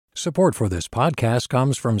Support for this podcast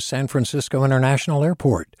comes from San Francisco International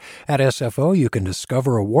Airport. At SFO, you can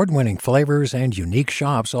discover award-winning flavors and unique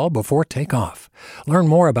shops all before takeoff. Learn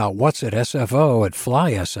more about what's at SFO at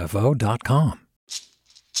flysfo.com.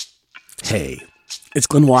 Hey, it's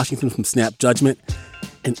Glenn Washington from Snap Judgment.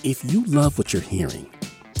 And if you love what you're hearing,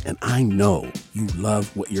 and I know you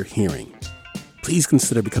love what you're hearing, please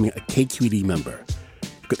consider becoming a KQED member.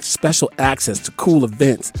 Get special access to cool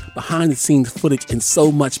events, behind-the-scenes footage, and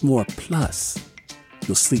so much more. Plus,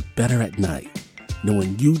 you'll sleep better at night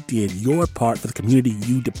knowing you did your part for the community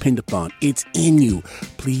you depend upon. It's in you.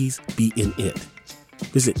 Please be in it.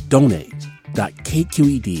 Visit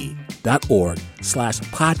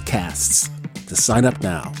donate.kqed.org/podcasts to sign up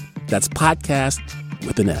now. That's podcast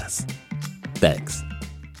with an S. Thanks.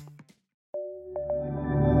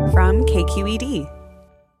 From KQED.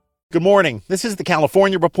 Good morning. This is the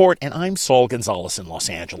California Report, and I'm Saul Gonzalez in Los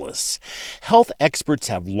Angeles. Health experts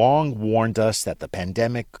have long warned us that the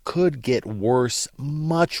pandemic could get worse,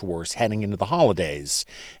 much worse, heading into the holidays,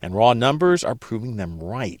 and raw numbers are proving them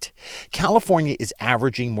right. California is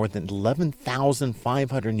averaging more than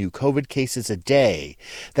 11,500 new COVID cases a day.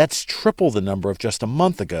 That's triple the number of just a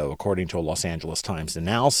month ago, according to a Los Angeles Times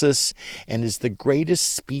analysis, and is the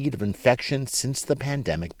greatest speed of infection since the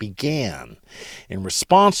pandemic began. In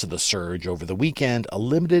response to the surge over the weekend, a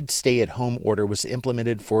limited stay-at-home order was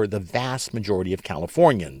implemented for the vast majority of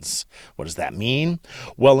Californians. What does that mean?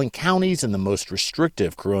 Well, in counties in the most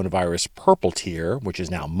restrictive coronavirus purple tier, which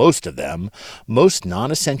is now most of them, most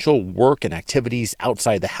non-essential work and activities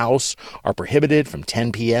outside the house are prohibited from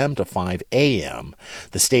 10 p.m. to 5 a.m.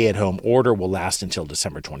 The stay-at-home order will last until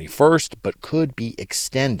December 21st, but could be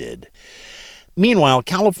extended. Meanwhile,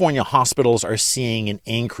 California hospitals are seeing an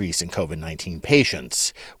increase in COVID-19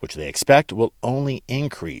 patients, which they expect will only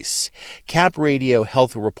increase. CapRadio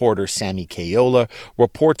health reporter Sammy Caiola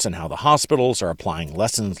reports on how the hospitals are applying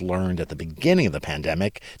lessons learned at the beginning of the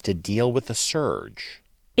pandemic to deal with the surge.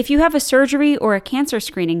 If you have a surgery or a cancer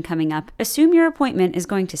screening coming up, assume your appointment is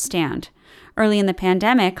going to stand. Early in the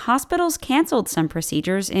pandemic, hospitals canceled some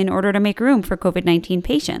procedures in order to make room for COVID-19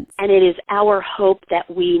 patients. And it is our hope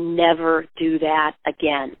that we never do that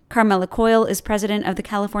again. Carmela Coyle is president of the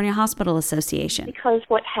California Hospital Association. Because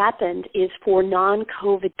what happened is for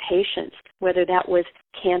non-COVID patients, whether that was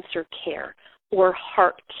cancer care or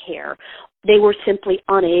heart care, they were simply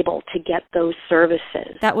unable to get those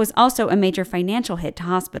services. That was also a major financial hit to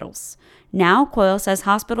hospitals. Now, Coyle says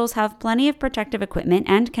hospitals have plenty of protective equipment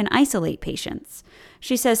and can isolate patients.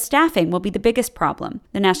 She says staffing will be the biggest problem.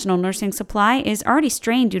 The national nursing supply is already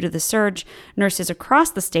strained due to the surge. Nurses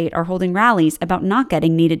across the state are holding rallies about not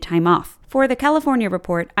getting needed time off. For the California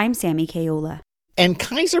Report, I'm Sammy Caiola. And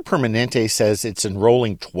Kaiser Permanente says it's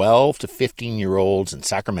enrolling 12 to 15-year-olds in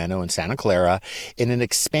Sacramento and Santa Clara in an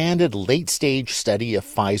expanded late-stage study of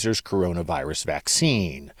Pfizer's coronavirus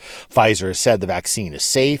vaccine. Pfizer has said the vaccine is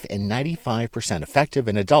safe and 95% effective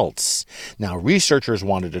in adults. Now, researchers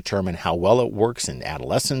want to determine how well it works in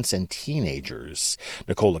adolescents and teenagers.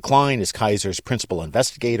 Nicola Klein is Kaiser's principal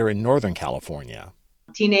investigator in Northern California.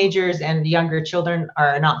 Teenagers and younger children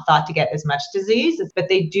are not thought to get as much disease, but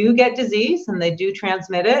they do get disease and they do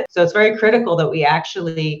transmit it. So it's very critical that we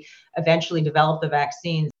actually eventually develop the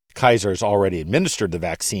vaccines. Kaiser has already administered the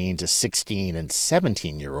vaccine to 16 and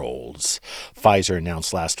 17-year-olds. Pfizer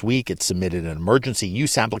announced last week it submitted an emergency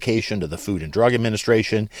use application to the Food and Drug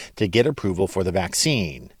Administration to get approval for the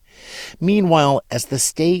vaccine. Meanwhile, as the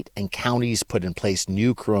state and counties put in place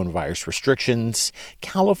new coronavirus restrictions,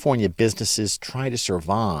 California businesses try to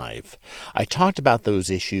survive. I talked about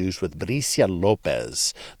those issues with Bricia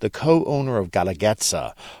Lopez, the co-owner of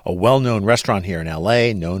Guelaguetza, a well-known restaurant here in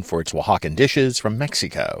L.A. known for its Oaxacan dishes from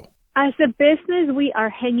Mexico. As a business, we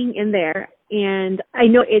are hanging in there. And I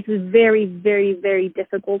know it's very, very, very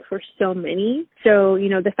difficult for so many. So,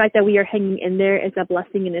 the fact that we are hanging in there is a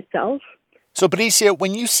blessing in itself. So, Bricia,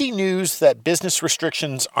 when you see news that business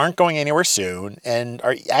restrictions aren't going anywhere soon and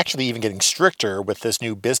are actually even getting stricter with this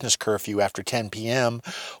new business curfew after 10 p.m.,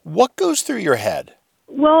 what goes through your head?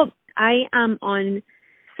 Well, I am on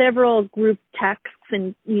several group texts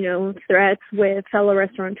and, threads with fellow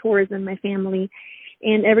restaurateurs and my family.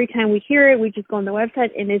 And every time we hear it, we just go on the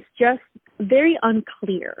website and it's just very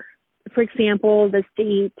unclear. For example, the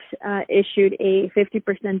state issued a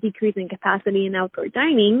 50% decrease in capacity in outdoor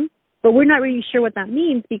dining. But we're not really sure what that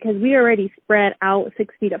means because we already spread out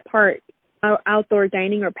 6 feet apart. Our outdoor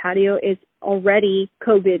dining or patio is already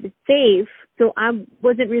COVID safe. So I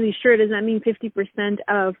wasn't really sure. Does that mean 50%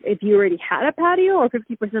 of if you already had a patio or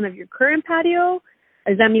 50% of your current patio?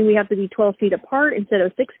 Does that mean we have to be 12 feet apart instead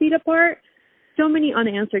of 6 feet apart? So many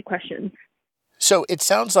unanswered questions. So it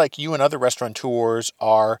sounds like you and other restaurateurs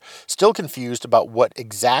are still confused about what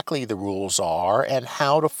exactly the rules are and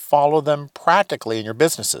how to follow them practically in your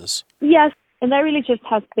businesses. Yes, and that really just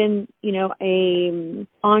has been, a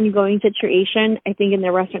ongoing situation. I think in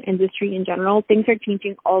the restaurant industry in general, things are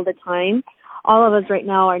changing all the time. All of us right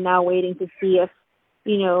now are now waiting to see if,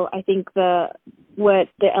 I think what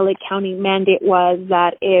the LA County mandate was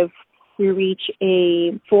that if we reach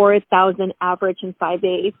a 4,000 average in 5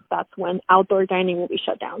 days, that's when outdoor dining will be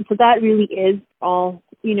shut down. So that really is all,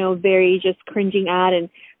 very just cringing at and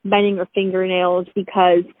biting our fingernails,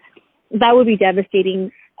 because that would be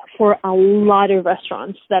devastating for a lot of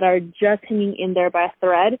restaurants that are just hanging in there by a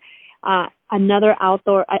thread. Another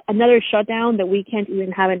shutdown that we can't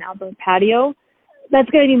even have an outdoor patio, that's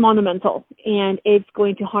going to be monumental, and it's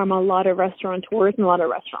going to harm a lot of restaurateurs and a lot of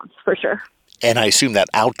restaurants for sure. And I assume that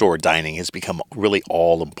outdoor dining has become really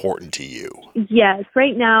all important to you. Yes.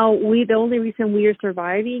 Right now, the only reason we are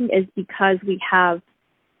surviving is because we have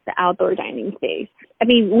the outdoor dining space. I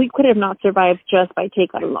mean, we could have not survived just by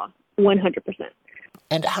takeout alone, 100%.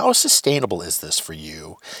 And how sustainable is this for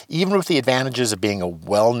you? Even with the advantages of being a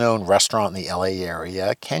well-known restaurant in the LA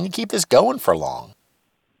area, can you keep this going for long?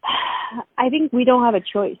 I think we don't have a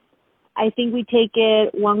choice. I think we take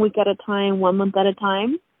it 1 week at a time, 1 month at a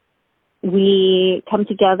time. We come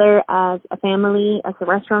together as a family, as a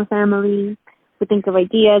restaurant family. We think of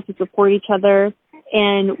ideas, we support each other,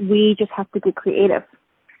 and we just have to get creative.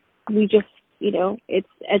 We just,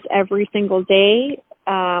 it's every single day,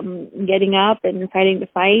 getting up and fighting the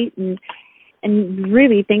fight, and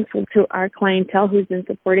really thankful to our clientele who's been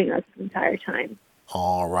supporting us the entire time.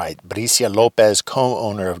 All right. Bricia Lopez,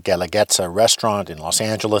 co-owner of Guelaguetza restaurant in Los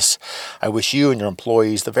Angeles. I wish you and your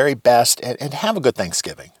employees the very best, and have a good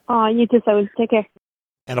Thanksgiving. You too, so take care.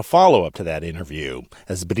 And a follow-up to that interview,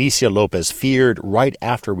 as Bricia Lopez feared right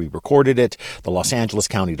after we recorded it, the Los Angeles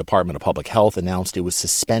County Department of Public Health announced it was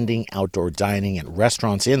suspending outdoor dining at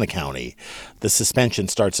restaurants in the county. The suspension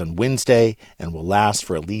starts on Wednesday and will last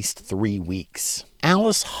for at least 3 weeks.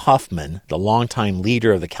 Alice Huffman, the longtime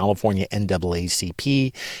leader of the California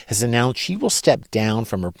NAACP, has announced she will step down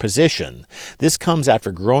from her position. This comes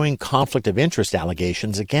after growing conflict of interest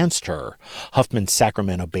allegations against her. Huffman's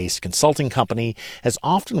Sacramento-based consulting company has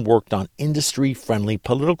often worked on industry-friendly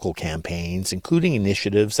political campaigns, including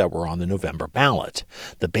initiatives that were on the November ballot.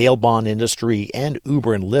 The bail bond industry and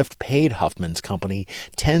Uber and Lyft paid Huffman's company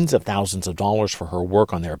tens of thousands of dollars for her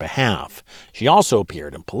work on their behalf. She also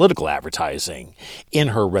appeared in political advertising. In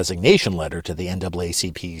her resignation letter to the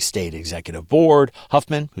NAACP State Executive Board,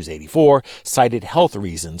 Huffman, who's 84, cited health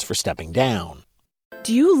reasons for stepping down.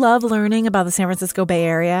 Do you love learning about the San Francisco Bay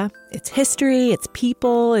Area? Its history, its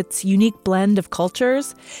people, its unique blend of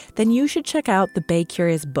cultures? Then you should check out the Bay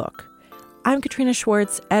Curious book. I'm Katrina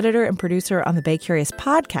Schwartz, editor and producer on the Bay Curious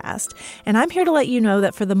podcast, and I'm here to let you know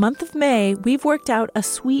that for the month of May, we've worked out a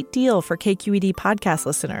sweet deal for KQED podcast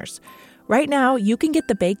listeners. Right now, you can get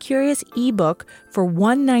the Bay Curious ebook for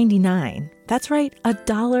 $1.99. That's right,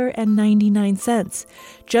 $1.99.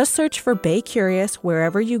 Just search for Bay Curious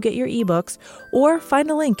wherever you get your ebooks, or find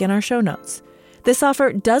a link in our show notes. This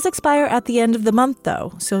offer does expire at the end of the month,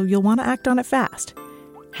 though, so you'll want to act on it fast.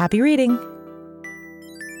 Happy reading!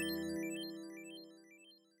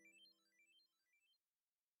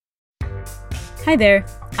 Hi there,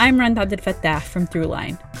 I'm Randa Abdel Fattah from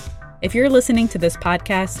Throughline. If you're listening to this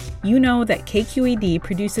podcast, you know that KQED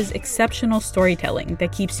produces exceptional storytelling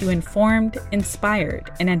that keeps you informed, inspired,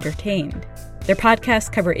 and entertained. Their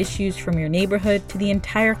podcasts cover issues from your neighborhood to the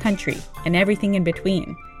entire country and everything in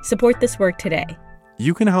between. Support this work today.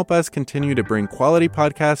 You can help us continue to bring quality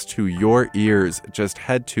podcasts to your ears. Just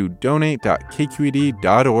head to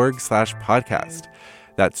donate.kqed.org/podcast.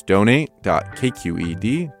 That's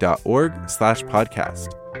donate.kqed.org/podcast.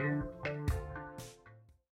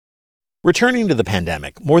 Returning to the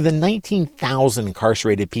pandemic, more than 19,000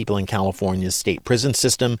 incarcerated people in California's state prison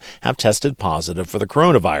system have tested positive for the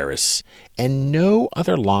coronavirus. And no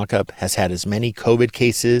other lockup has had as many COVID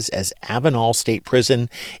cases as Avenal State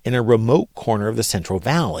Prison in a remote corner of the Central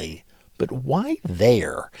Valley. But why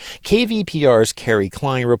there? KVPR's Carrie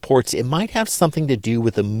Klein reports it might have something to do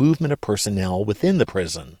with the movement of personnel within the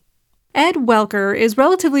prison. Ed Welker is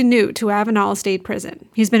relatively new to Avenal State Prison.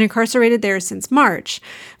 He's been incarcerated there since March.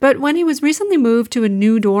 But when he was recently moved to a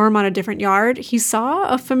new dorm on a different yard, he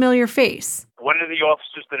saw a familiar face. One of the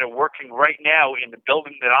officers that are working right now in the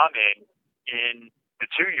building that I'm in the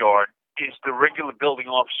 2-yard, is the regular building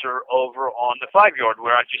officer over on the 5-yard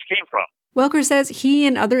where I just came from. Welker says he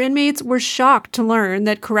and other inmates were shocked to learn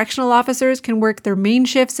that correctional officers can work their main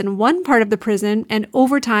shifts in one part of the prison and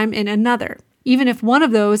overtime in another. even if one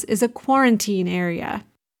of those is a quarantine area.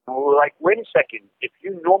 We're like, wait a second, if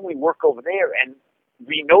you normally work over there and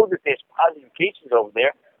we know that there's positive cases over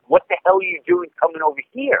there, what the hell are you doing coming over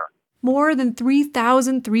here? More than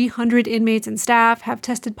 3,300 inmates and staff have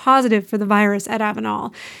tested positive for the virus at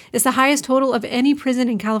Avenal. It's the highest total of any prison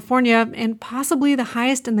in California and possibly the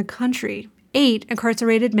highest in the country. 8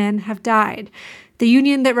 incarcerated men have died. The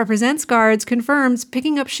union that represents guards confirms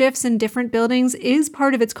picking up shifts in different buildings is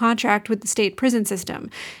part of its contract with the state prison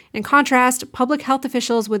system. In contrast, public health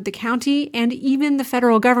officials with the county and even the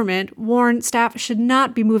federal government warn staff should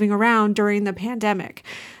not be moving around during the pandemic.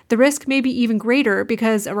 The risk may be even greater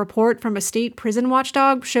because a report from a state prison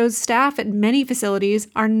watchdog shows staff at many facilities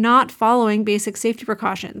are not following basic safety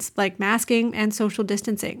precautions like masking and social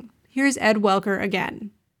distancing. Here's Ed Welker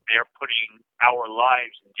again. They're putting our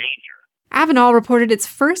lives in danger. Avenal reported its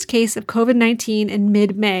first case of COVID-19 in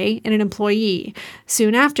mid-May in an employee.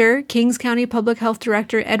 Soon after, Kings County Public Health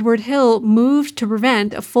Director Edward Hill moved to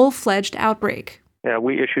prevent a full-fledged outbreak. Yeah,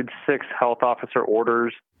 we issued 6 health officer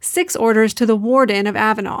orders. 6 orders to the warden of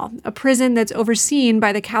Avenal, a prison that's overseen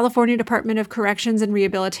by the California Department of Corrections and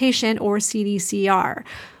Rehabilitation, or CDCR.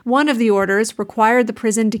 One of the orders required the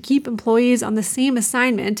prison to keep employees on the same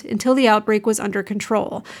assignment until the outbreak was under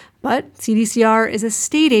control. But CDCR is a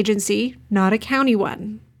state agency, not a county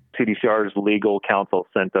one. CDCR's legal counsel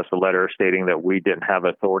sent us a letter stating that we didn't have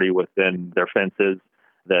authority within their fences,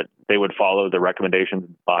 that they would follow the recommendations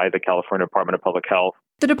by the California Department of Public Health.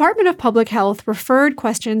 The Department of Public Health referred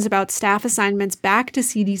questions about staff assignments back to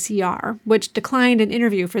CDCR, which declined an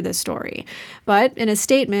interview for this story. But in a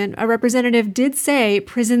statement, a representative did say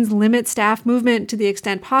prisons limit staff movement to the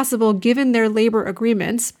extent possible given their labor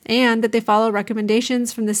agreements, and that they follow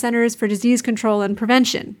recommendations from the Centers for Disease Control and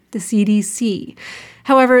Prevention, the CDC.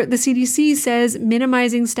 However, the CDC says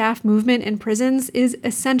minimizing staff movement in prisons is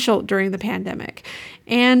essential during the pandemic.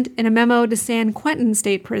 And in a memo to San Quentin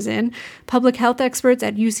State Prison, public health experts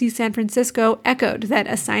at UC San Francisco echoed that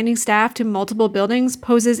assigning staff to multiple buildings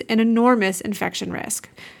poses an enormous infection risk.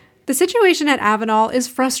 The situation at Avenal is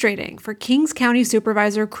frustrating for Kings County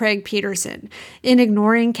Supervisor Craig Peterson. In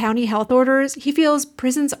ignoring county health orders, he feels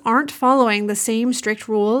prisons aren't following the same strict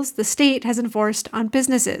rules the state has enforced on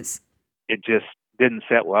businesses. It just didn't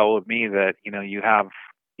sit well with me that, you have,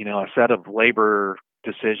 a set of labor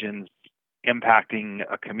decisions impacting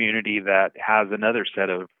a community that has another set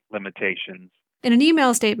of limitations. In an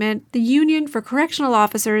email statement, the Union for Correctional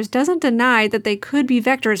Officers doesn't deny that they could be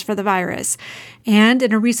vectors for the virus. And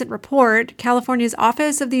in a recent report, California's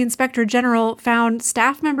Office of the Inspector General found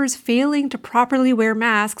staff members failing to properly wear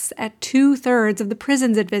masks at 2/3 of the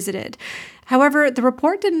prisons it visited. However, the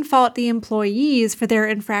report didn't fault the employees for their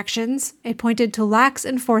infractions. It pointed to lax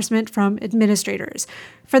enforcement from administrators.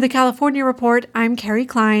 For the California Report, I'm Carrie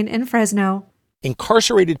Klein in Fresno.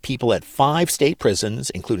 Incarcerated people at 5 state prisons,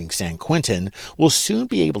 including San Quentin, will soon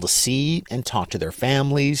be able to see and talk to their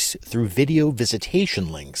families through video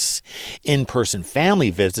visitation links. In-person family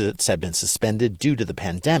visits have been suspended due to the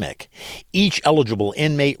pandemic. Each eligible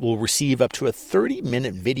inmate will receive up to a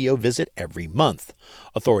 30-minute video visit every month.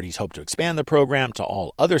 Authorities hope to expand the program to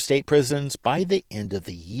all other state prisons by the end of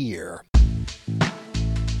the year.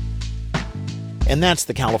 And that's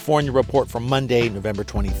the California Report from Monday, November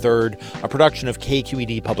 23rd, a production of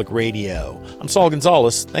KQED Public Radio. I'm Saul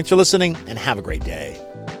Gonzalez. Thanks for listening, and have a great day.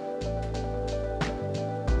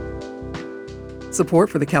 Support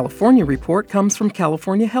for the California Report comes from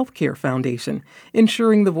California Healthcare Foundation,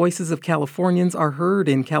 ensuring the voices of Californians are heard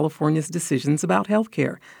in California's decisions about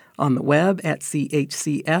healthcare. On the web at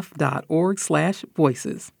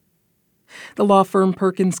chcf.org/voices. The law firm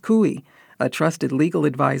Perkins Coie, a trusted legal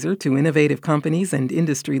advisor to innovative companies and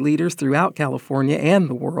industry leaders throughout California and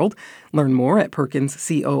the world. Learn more at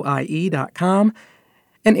perkinscoie.com.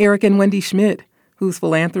 And Eric and Wendy Schmidt, whose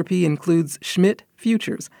philanthropy includes Schmidt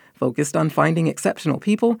Futures, focused on finding exceptional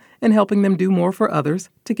people and helping them do more for others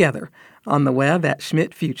together. On the web at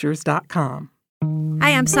schmidtfutures.com.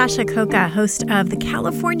 Hi, I'm Sasha Koka, host of the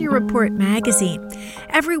California Report magazine.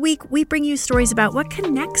 Every week, we bring you stories about what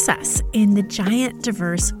connects us in the giant,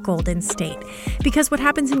 diverse Golden State. Because what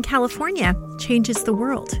happens in California changes the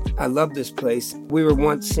world. I love this place. We were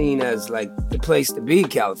once seen as like the place to be,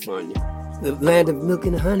 California. The land of milk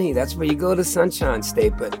and honey. That's where you go to Sunshine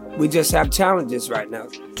State, but we just have challenges right now.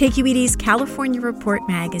 KQED's California Report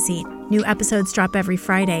magazine. New episodes drop every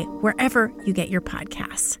Friday, wherever you get your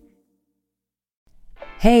podcasts.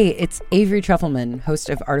 Hey, it's Avery Trufelman, host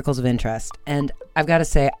of Articles of Interest, and I've got to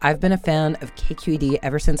say, I've been a fan of KQED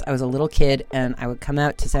ever since I was a little kid, and I would come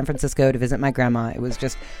out to San Francisco to visit my grandma. It was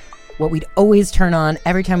just What we'd always turn on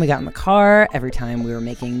every time we got in the car, every time we were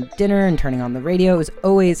making dinner and turning on the radio, was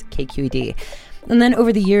always KQED. And then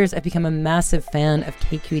over the years, I've become a massive fan of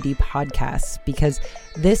KQED podcasts because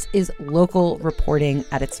this is local reporting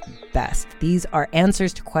at its best. These are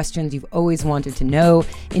answers to questions you've always wanted to know,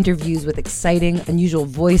 interviews with exciting, unusual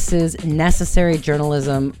voices, necessary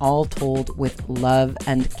journalism, all told with love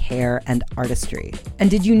and care and artistry. And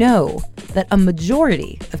did you know that a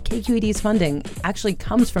majority of KQED's funding actually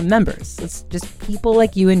comes from members? It's just people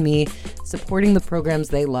like you and me supporting the programs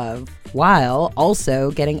they love, while also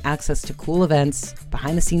getting access to cool events,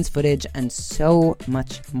 behind-the-scenes footage, and so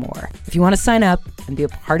much more. If you want to sign up and be a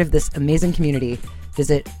part of this amazing community,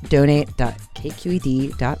 visit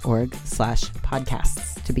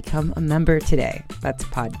donate.kqed.org/podcasts to become a member today. That's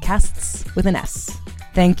podcasts with an S.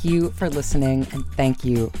 Thank you for listening, and thank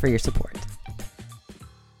you for your support.